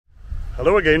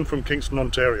Hello again from Kingston,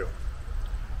 Ontario,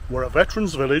 where a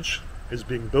veterans village is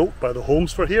being built by the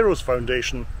Homes for Heroes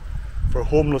Foundation for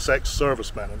homeless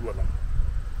ex-servicemen and women.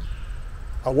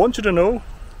 I want you to know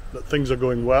that things are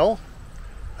going well,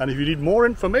 and if you need more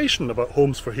information about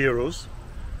Homes for Heroes,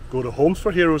 go to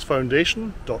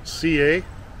homesforheroesfoundation.ca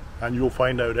and you'll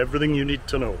find out everything you need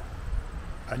to know.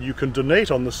 And you can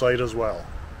donate on the site as well.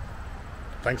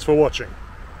 Thanks for watching.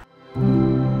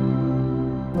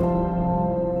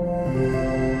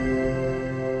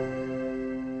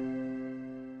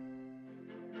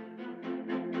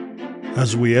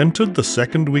 As we entered the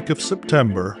second week of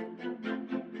September,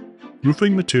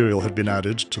 roofing material had been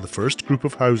added to the first group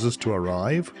of houses to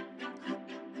arrive,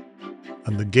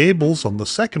 and the gables on the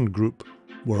second group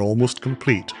were almost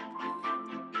complete.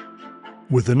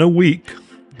 Within a week,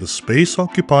 the space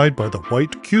occupied by the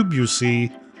white cube you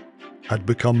see had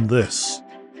become this,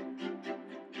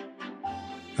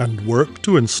 and work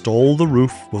to install the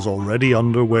roof was already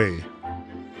underway.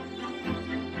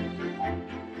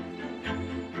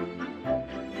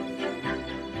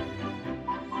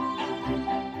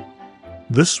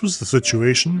 This was the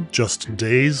situation just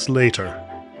days later.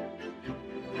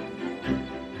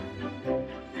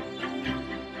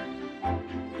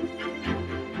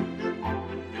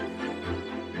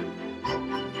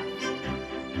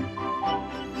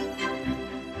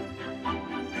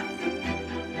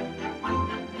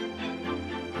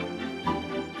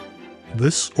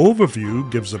 This overview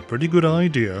gives a pretty good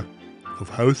idea of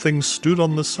how things stood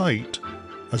on the site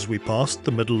as we passed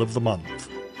the middle of the month.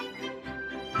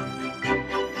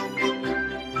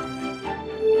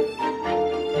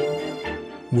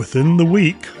 Within the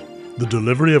week, the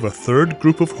delivery of a third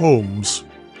group of homes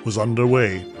was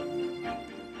underway.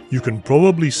 You can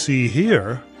probably see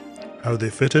here how they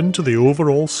fit into the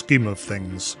overall scheme of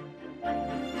things.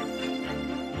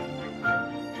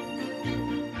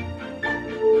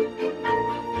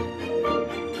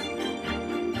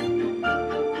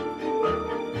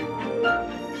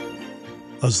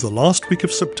 As the last week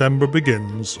of September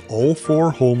begins, all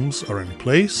 4 homes are in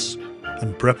place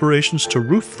and preparations to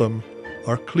roof them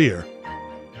are clear.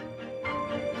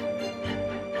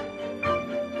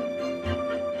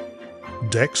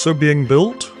 Decks are being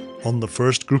built on the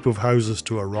first group of houses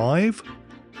to arrive,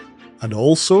 and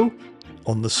also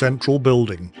on the central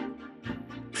building.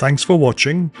 Thanks for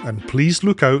watching, and please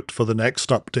look out for the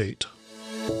next update.